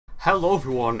Hello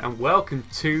everyone and welcome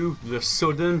to the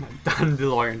sUdDeN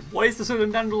dAnDeLiOn. What is the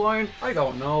sUdDeN dAnDeLiOn? I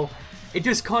don't know. It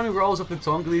just kind of rolls off the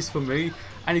tongue, at least for me,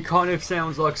 and it kind of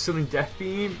sounds like sudden Death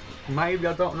Beam, maybe,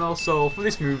 I don't know. So for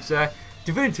this moveset,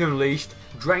 Divinity Unleashed,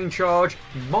 Drain Charge,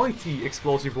 Mighty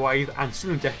Explosive Wave and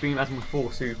sudden Death Beam as my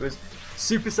 4 supers.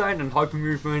 Super Saiyan and Hyper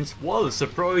Movement, what a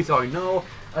surprise, I know,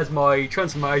 as my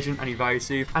Transformation and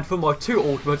Evasive. And for my 2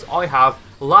 ultimates, I have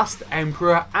Last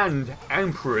Emperor and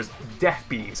Emperor's Death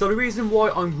Beam. So the reason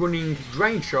why I'm running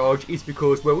Drain Charge is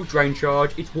because, well, with Drain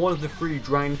Charge, it's one of the 3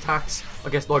 drain attacks, I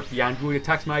guess like the Android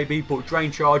attacks maybe, but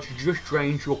Drain Charge just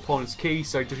drains your opponent's ki,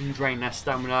 so it doesn't drain their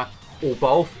stamina or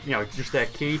both, you know, just their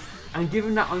ki. And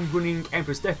given that I'm running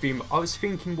Emperor's Death Beam, I was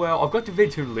thinking, well, I've got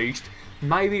Divinity Unleashed,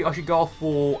 maybe I should go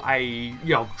for a,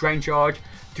 Drain Charge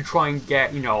to try and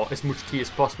get, as much ki as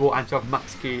possible and to have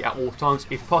max ki at all times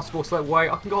if possible. So that way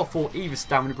I can go for either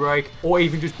Stamina Break or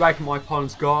even just breaking my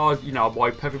opponent's guard,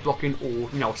 by perfect blocking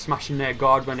or, smashing their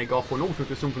guard when they go for an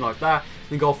ultimate or something like that.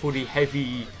 Then go for the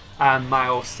heavy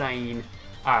male sane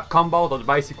combo, the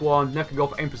basic one. Then I can go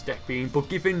for Emperor's Death Beam. But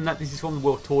given that this is from the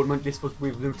World Tournament, this was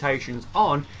with limitations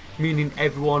on, meaning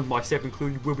everyone, myself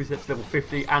included, will be set to level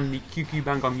 50, and the QQ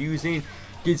bang I'm using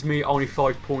gives me only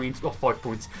 5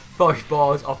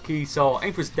 bars of ki. So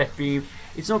Emperor's Death Beam,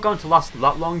 it's not going to last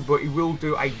that long, but it will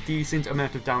do a decent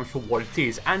amount of damage for what it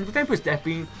is. And with Emperor's Death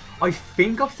Beam, I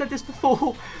think I've said this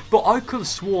before, but I could have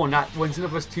sworn that when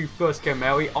Xenoverse 2 first came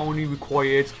out, it only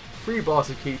required 3 bars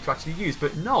of ki to actually use,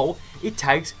 but no, it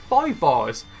takes 5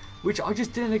 bars, which I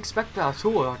just didn't expect that at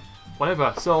all.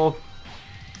 Whatever. So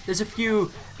there's a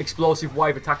few explosive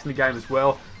wave attacks in the game as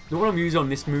well. The one I'm using on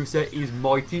this moveset is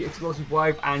Mighty Explosive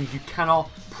Wave, and you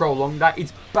cannot prolong that.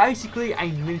 It's basically a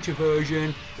miniature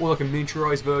version, or like a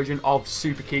miniaturized version of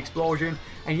Super Ki Explosion.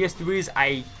 And yes, there is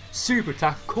a super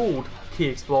attack called Ki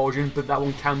Explosion, but that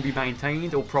one can be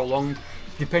maintained or prolonged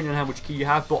depending on how much ki you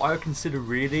have. But I consider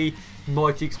really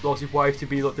Mighty Explosive Wave to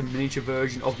be like the miniature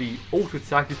version of the ultimate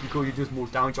attack, just because it does more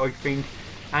damage, I think.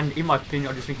 And in my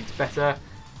opinion, I just think it's better.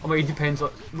 I mean, it depends,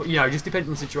 it just depends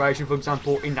on the situation. For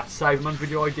example, in that Saberman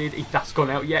video I did, if that's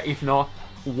gone out yet, if not,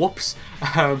 whoops.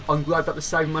 I'm glad that the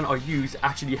Saberman I used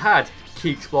actually had Ki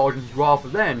Explosions rather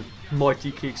than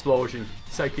Mighty Ki Explosion.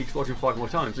 Say Ki Explosion 5 more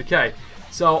times, okay.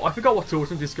 So, I forgot what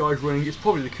ultimate this guy's running. It's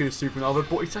probably the coolest supernova,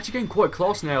 but it's actually getting quite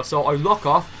close now. So, I lock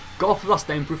off, go for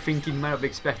Last Emperor thinking he may not be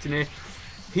expecting it.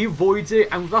 He avoids it,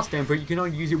 and with Last Emperor, you can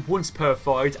only use it once per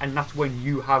fight, and that's when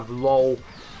you have low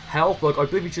health. Like, I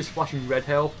believe it's just flashing red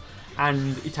health,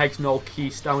 and it takes no ki,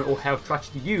 stamina or health to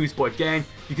actually use. But again,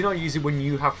 you can only use it when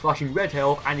you have flashing red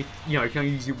health, and you can only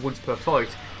use it once per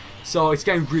fight. So it's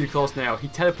getting really close now. He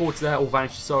teleports there, or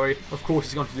vanishes, sorry. Of course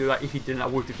he's going to do that. If he didn't, I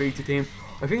would have defeated him.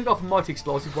 I think I got for Mighty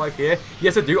Explosive Wave here.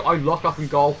 Yes, I do. I lock off and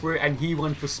go for it, and he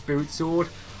went for Spirit Sword.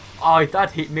 If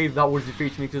that hit me, that would have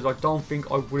defeated me, because I don't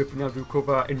think I would have been able to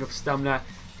recover enough stamina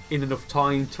in enough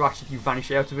time to actually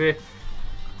vanish out of it.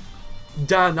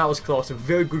 Damn, that was close. A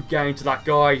very good game to that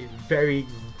guy. Very,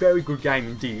 very good game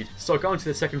indeed. So going to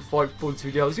the second fight for this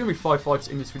video. There's going to be 5 fights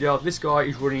in this video. This guy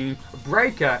is running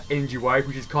Breaker Energy Wave,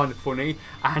 which is kind of funny,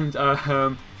 and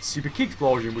Super Ki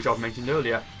Explosion, which I've mentioned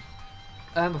earlier.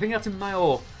 I think that's a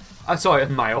male. Sorry, a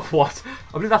male. What?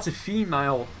 I believe that's a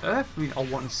female Earthling, I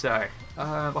want to say.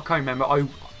 I can't remember. I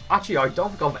don't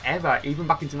think I've ever, even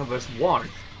back into Xenoverse 1,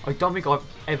 I don't think I've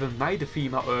ever made a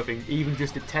female Earthling, even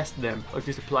just to test them, or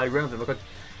just to play around them.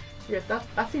 Yeah,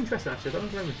 that's interesting actually. I don't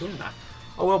think I've ever done that.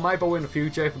 Oh well, maybe I will in the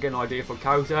future if I get an idea for a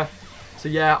character. So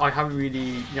yeah, I haven't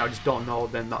really, I just don't know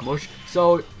them that much.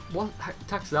 So, what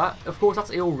attacks that? Of course,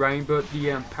 that's Ill Rain, but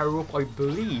the power up, I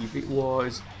believe it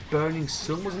was Burning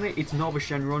Sun, wasn't it? It's Nova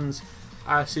Shenron's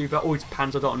super, or it's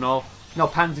Pan's, I don't know. No,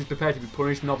 Pan's is prepared to be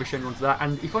punished, Nova Shenron's that.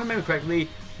 And if I remember correctly,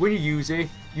 when you use it,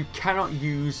 you cannot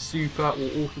use super or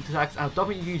ultimate attacks, and I don't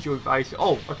think you use your evasive.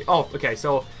 Oh, okay,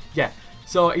 so, yeah.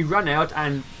 So, he ran out,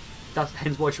 and that's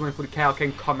hence why she went for the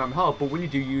Kaioken Kamehameha. But when you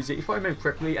do use it, if I remember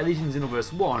correctly, at least in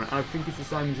Xenoverse 1, and I think it's the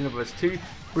same in Xenoverse 2,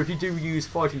 but if you do use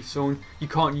Fighting Sun, you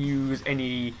can't use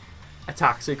any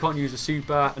attacks. So you can't use a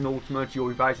super, an ultimate,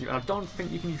 your evasive, and I don't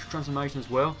think you can use transformation as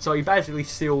well. So he basically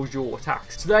seals your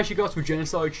attacks. So there she goes with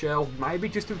Genocide Shell, maybe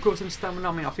just to recover some stamina.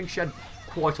 I mean, I think she had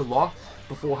quite a lot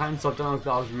beforehand, so I don't know if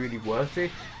that was really worth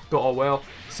it, but oh well.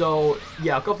 So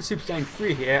yeah, I've got the Super Saiyan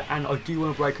 3 here, and I do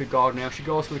want to break her guard now. She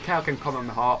goes for the Kaioken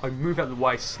Kamehameha. I move out of the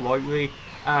way slightly,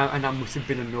 and that must have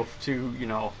been enough to,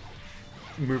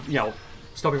 move,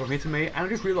 stop it from hitting me. And I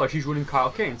just realised she's running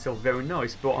Kaioken, so very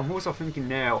nice. But I'm also thinking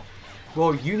now,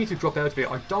 well, you need to drop out of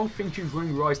it. I don't think she's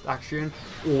running Rise to Action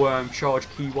or Charge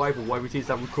Ki Wave or whatever it is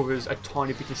that recovers a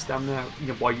tiny bit of stamina,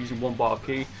 by using 1 bar of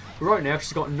ki. But right now,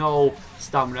 she's got no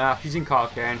stamina. She's in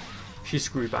Karken. She's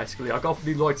screwed, basically. I go for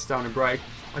the light stamina break.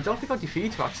 I don't think I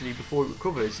defeat her, actually, before it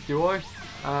recovers. Do I?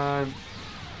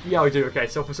 Yeah, I do. Okay,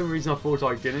 so for some reason I thought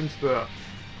I didn't. But,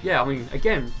 yeah, I mean,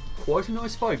 again, quite a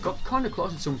nice fight. Got kind of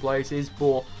close in some places,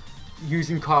 but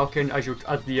using Karken as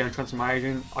the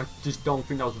transformation, I just don't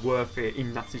think that was worth it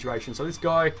in that situation. So this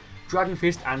guy, Dragon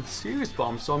Fist and Serious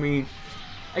Bomb. So, I mean,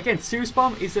 again, Serious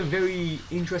Bomb is a very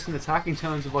interesting attack in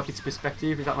terms of like its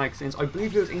perspective, if that makes sense. I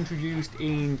believe it was introduced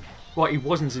in, well, it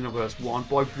wasn't Xenoverse 1,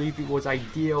 but I believe it was a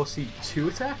DLC 2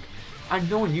 attack. And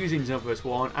no one used it in Xenoverse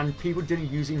 1, and people didn't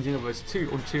use it in Xenoverse 2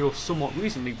 until somewhat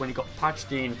recently when it got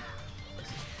patched in,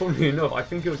 funnily enough, I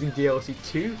think it was in DLC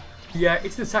 2. Yeah,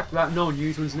 it's an attack that no one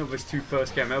used when Xenoverse 2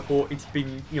 first came out, but it's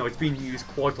been, it's been used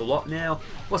quite a lot now.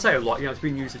 Well, I say a lot, it's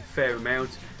been used a fair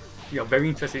amount. Very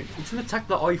interesting. It's an attack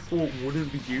that I thought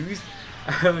wouldn't be used,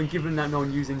 given that no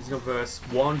one used in Xenoverse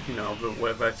 1, but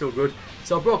whatever, it's all good.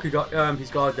 So Burcol got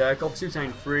his guard there, got for Super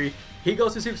Saiyan 3. He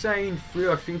got to Super Saiyan 3,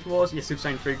 I think it was. Yeah, Super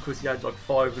Saiyan 3, because he had like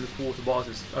 5¼ bars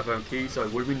of ki, so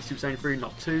it would have been Super Saiyan 3,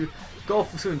 not 2. Go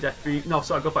for sudden Death Beam. No,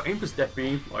 sorry, go for Empress Death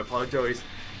Beam. I apologise.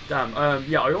 Damn.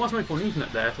 Yeah, I almost went for an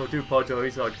infinite there, so I do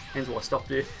apologise. Like, hence why I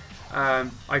stopped it.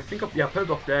 I think I per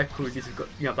block there, because this has got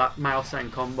that Mao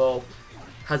Sang combo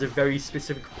has a very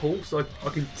specific pull, so I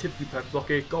can typically per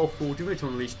block it. Go for Divinity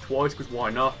Unleash twice, because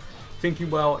why not?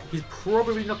 Thinking, well, he's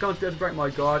probably not going to be able to break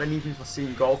my guard, and even if I see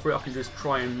him go for it, I can just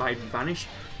try and maybe vanish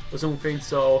or something.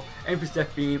 So Empress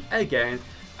Death Beam again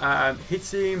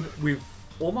hits him with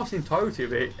almost the entirety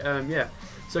of it. Yeah.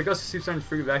 So he goes to Super Saiyan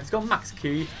 3 there. He's got max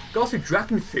ki, goes to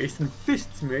Dragon Fist and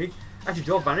fists me. Actually,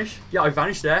 do I vanish? Yeah, I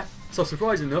vanished there. So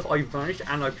surprisingly enough, I vanished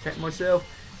and I protect myself.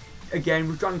 Again,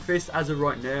 with Dragon Fist as of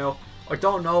right now, I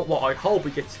don't know. Well, I hope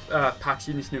it gets patched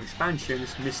in this new expansion,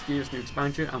 this mysterious new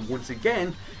expansion. And once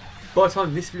again, by the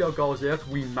time this video goes out,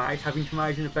 we might have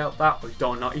information about that. I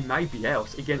don't know. It may be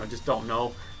out. Again, I just don't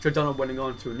know. So I don't know when I'm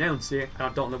going to announce it, and I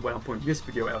don't know when I'm putting this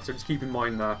video out. So just keep in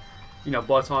mind that,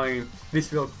 by the time this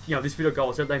video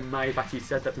goes out, they may have actually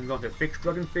said that they're going to fix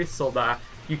Dragon Fist so that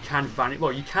you can vanish.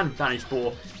 Well, you can vanish,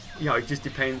 but it just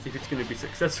depends if it's going to be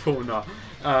successful or not.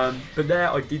 But there,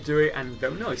 I did do it, and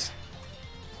very nice.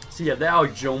 So yeah, there I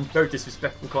jumped, very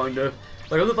disrespectful kind of.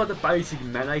 Like, I love like the basic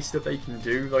melee stuff that you can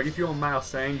do. Like, if you're on Mao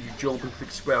Sang, you jump and click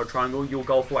square or triangle, you'll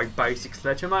go for a basic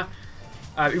sledgehammer.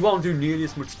 It won't do nearly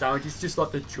as much damage, it's just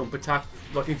like the jump attack,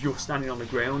 like if you're standing on the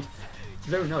ground. It's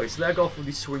very nice. So there I go for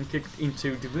the swing kick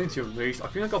into Divinity Unleashed. I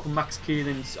think I go for max ki and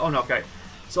then, oh no, okay.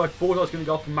 So I thought I was going to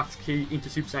go for max ki into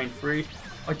Super Saiyan 3.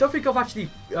 I don't think I've actually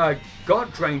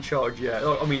got Drain Charge yet.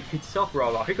 I mean, hit itself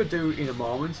roll. I think I'll do in a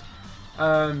moment.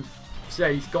 So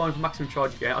yeah, he's going for maximum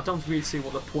charge again. I don't really see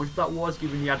what the point of that was,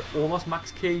 given he had almost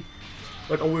max ki.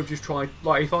 Like, I would have just tried,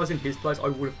 like, if I was in his place, I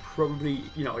would have probably,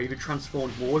 either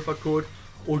transformed more if I could,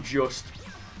 or just,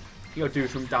 do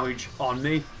some damage on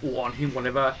me, or on him,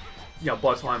 whatever, by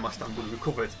the time my stamina would have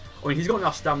recovered. I mean, he's got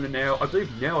enough stamina now. I believe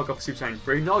now I got for Super Saiyan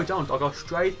 3. No, I don't. I got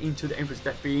straight into the Empress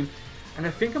Death Beam. And I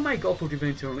think I may go for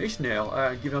Divinity Unleashed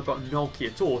now, given I've got no ki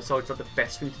at all, so it's not the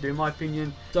best thing to do in my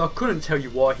opinion. So I couldn't tell you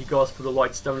why he goes for the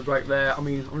light stamina break there. I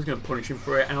mean, I'm just going to punish him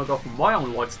for it, and I'll go for my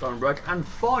own light stamina break. And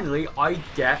finally, I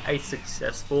get a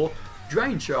successful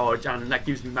Drain Charge, and that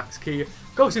gives me max ki.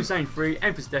 Go Super Saiyan 3,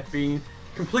 Empress Death Beam,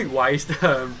 complete waste.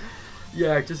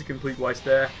 Yeah, just a complete waste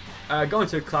there. Going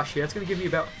to a clash here, it's going to give me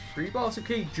about 3 bars of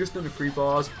ki, just under 3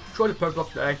 bars. Try to poke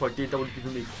block there. If I did, that would have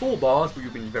given me 4 bars, but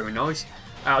you've been very nice.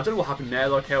 I don't know what happened there,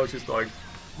 like, I was just like,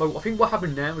 I think what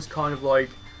happened there was kind of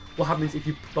like, what happens if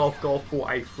you both go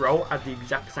for a throw at the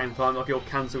exact same time, like, you'll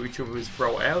cancel each other's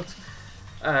throw out.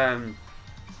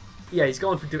 Yeah, he's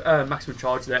going for maximum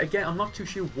charge there. Again, I'm not too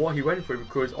sure what he went for,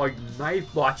 because I may,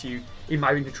 well, actually, he may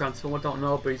have been to transform, I don't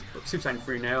know, but he's Super Saiyan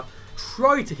 3 now.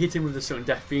 Tried to hit him with the sudden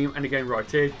Death Beam, and again, right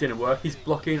here, didn't work. He's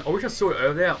blocking. I wish I saw it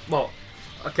earlier. Well,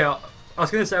 okay, I was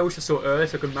going to say I wish I saw it earlier,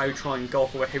 so I could maybe try and go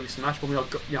for a heavy smash, but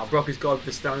I broke his guard with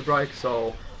the stamina break,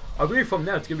 so I believe from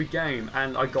there it's going to be game,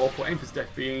 and I go for Empress Death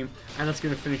Beam, and that's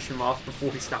going to finish him off before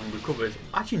his stamina recovers.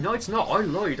 Actually, no, it's not. I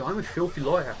lied. I'm a filthy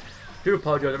liar. I do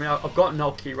apologise. I mean, I've got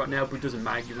no ki right now, but it doesn't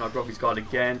matter, given I broke his guard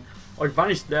again. I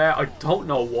vanished there. I don't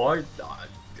know why.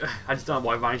 I just don't know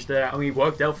why I vanished there. I mean, it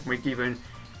worked out for me, given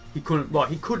he couldn't, well,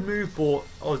 he could move, but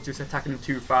I was just attacking him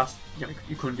too fast.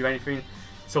 You couldn't do anything.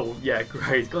 So yeah,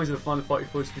 great. Going to the final fight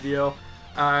for this video.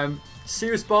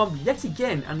 Serious Bomb yet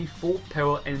again, and the full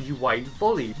power energy wave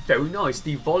volley. Very nice.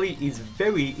 The volley is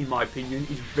very, in my opinion,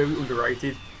 is very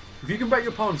underrated. If you can break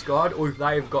your opponent's guard, or if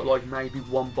they've got like maybe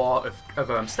 1 bar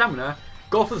of stamina,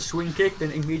 go for the swing kick,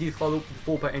 then immediately follow up with the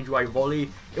full power energy wave volley.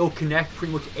 It'll connect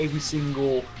pretty much every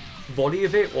single volley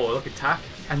of it, or like attack,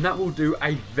 and that will do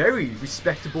a very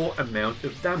respectable amount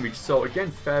of damage. So again,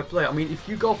 fair play. I mean, if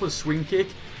you go for the swing kick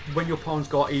when your opponent's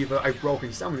got either a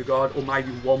broken stamina guard or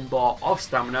maybe 1 bar of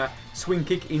stamina, swing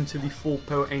kick into the full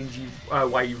power energy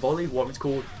wave volley, what it's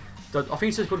called. I think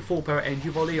it's just called full power energy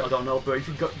volley, I don't know, but if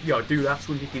you got, do that,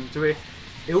 swing kick into it,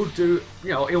 it'll do,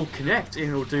 it'll connect and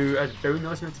it'll do a very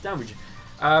nice amount of damage.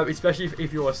 Especially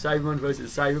if you're a Saberman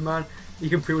versus a Saberman, you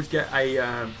can pretty much get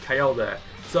a KO there.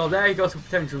 So there you go, some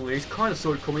potential unleash. Kind of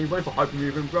saw it coming, went for hyper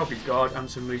movement, broke his guard, and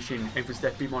some unleashing Emperor's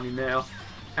Death Beam on him now.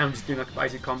 And I'm just doing like a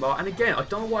basic combo. And again, I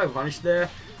don't know why I vanished there.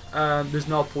 There's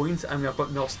no point, and I've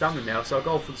got no stamina now, so I'll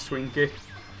go for the swing kick.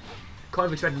 Kind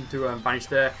of expecting to vanish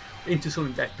there into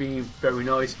some Death Beam, very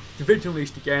nice. Divinity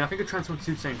Unleashed again. I think I transformed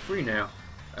to Super Saiyan 3 now.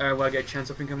 Will I get a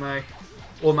chance? I think I may.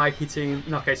 Or may hit him.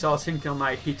 No, okay, so I was thinking I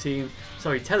might hit him.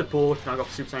 Sorry, teleport, and I got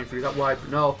Super Saiyan 3 that way, but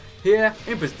no. Here,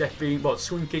 Emperor's Death Beam, well,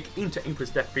 swing kick into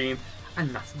Emperor's Death Beam, and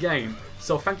that's the game.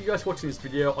 So thank you guys for watching this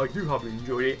video. I do hope you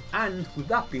enjoyed it, and with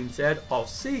that being said, I'll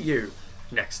see you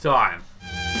next time.